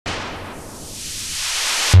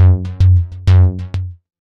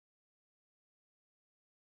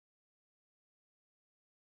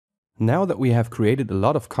Now that we have created a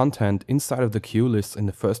lot of content inside of the cue list in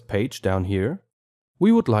the first page down here,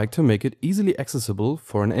 we would like to make it easily accessible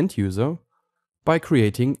for an end user by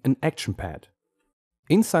creating an action pad.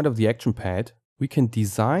 Inside of the action pad, we can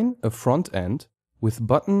design a front end with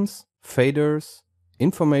buttons, faders,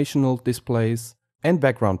 informational displays, and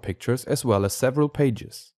background pictures, as well as several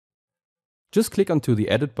pages. Just click onto the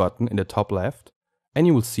Edit button in the top left, and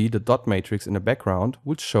you will see the dot matrix in the background,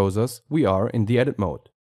 which shows us we are in the edit mode.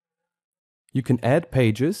 You can add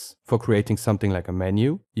pages for creating something like a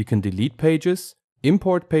menu. You can delete pages,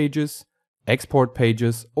 import pages, export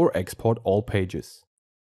pages, or export all pages.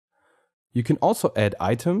 You can also add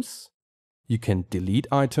items. You can delete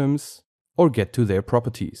items or get to their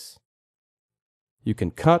properties. You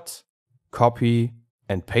can cut, copy,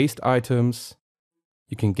 and paste items.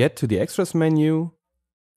 You can get to the extras menu.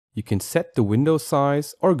 You can set the window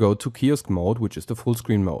size or go to kiosk mode, which is the full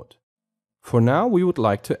screen mode. For now, we would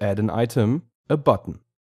like to add an item, a button.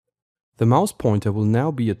 The mouse pointer will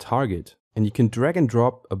now be a target, and you can drag and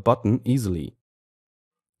drop a button easily.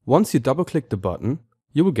 Once you double click the button,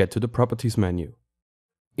 you will get to the properties menu.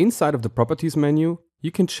 Inside of the properties menu,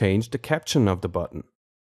 you can change the caption of the button.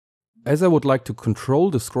 As I would like to control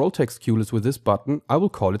the scroll text cue list with this button, I will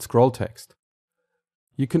call it scroll text.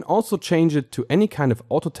 You can also change it to any kind of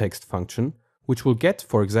auto text function, which will get,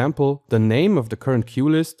 for example, the name of the current cue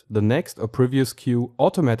list, the next or previous cue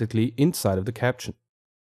automatically inside of the caption.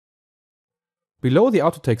 Below the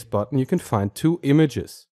auto text button, you can find two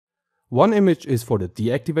images. One image is for the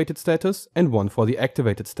deactivated status and one for the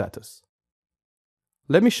activated status.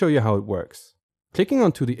 Let me show you how it works. Clicking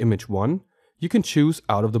onto the image 1, you can choose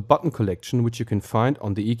out of the button collection, which you can find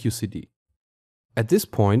on the EQCD. At this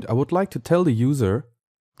point, I would like to tell the user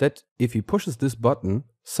that if he pushes this button,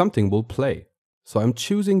 something will play. So I'm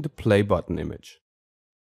choosing the play button image.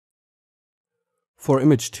 For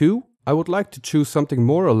image 2, I would like to choose something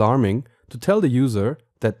more alarming to tell the user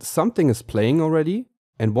that something is playing already,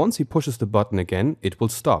 and once he pushes the button again, it will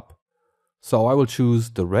stop. So I will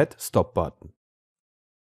choose the red stop button.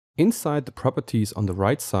 Inside the properties on the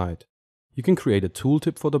right side, you can create a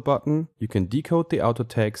tooltip for the button, you can decode the auto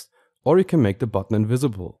text, or you can make the button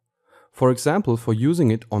invisible. For example, for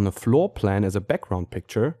using it on a floor plan as a background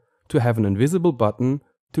picture, to have an invisible button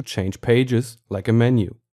to change pages like a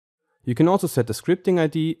menu. You can also set the scripting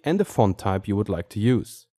ID and the font type you would like to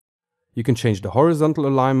use. You can change the horizontal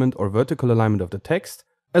alignment or vertical alignment of the text,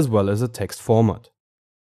 as well as a text format.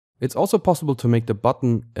 It's also possible to make the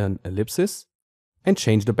button an ellipsis and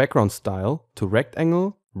change the background style to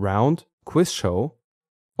rectangle, round, quiz show,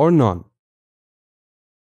 or none.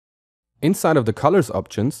 Inside of the colors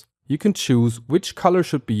options, you can choose which color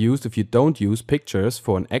should be used if you don't use pictures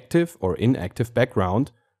for an active or inactive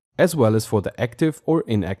background, as well as for the active or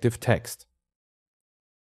inactive text.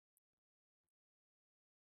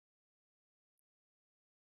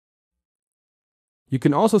 You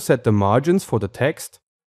can also set the margins for the text,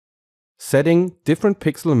 setting different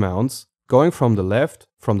pixel amounts going from the left,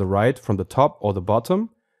 from the right, from the top or the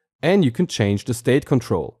bottom, and you can change the state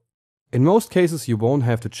control. In most cases, you won't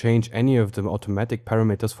have to change any of the automatic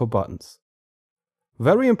parameters for buttons.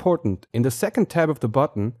 Very important, in the second tab of the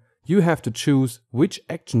button, you have to choose which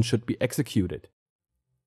action should be executed.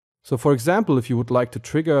 So for example, if you would like to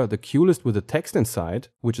trigger the cue list with the text inside,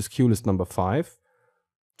 which is cue list number 5,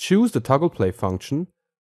 choose the toggle play function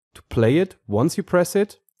to play it once you press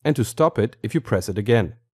it and to stop it if you press it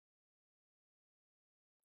again.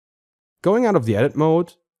 Going out of the edit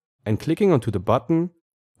mode and clicking onto the button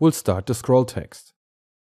will start the scroll text.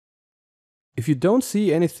 If you don't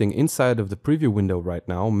see anything inside of the preview window right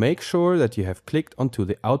now, make sure that you have clicked onto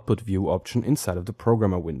the output view option inside of the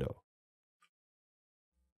programmer window.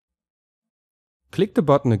 Click the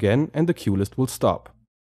button again and the cue list will stop.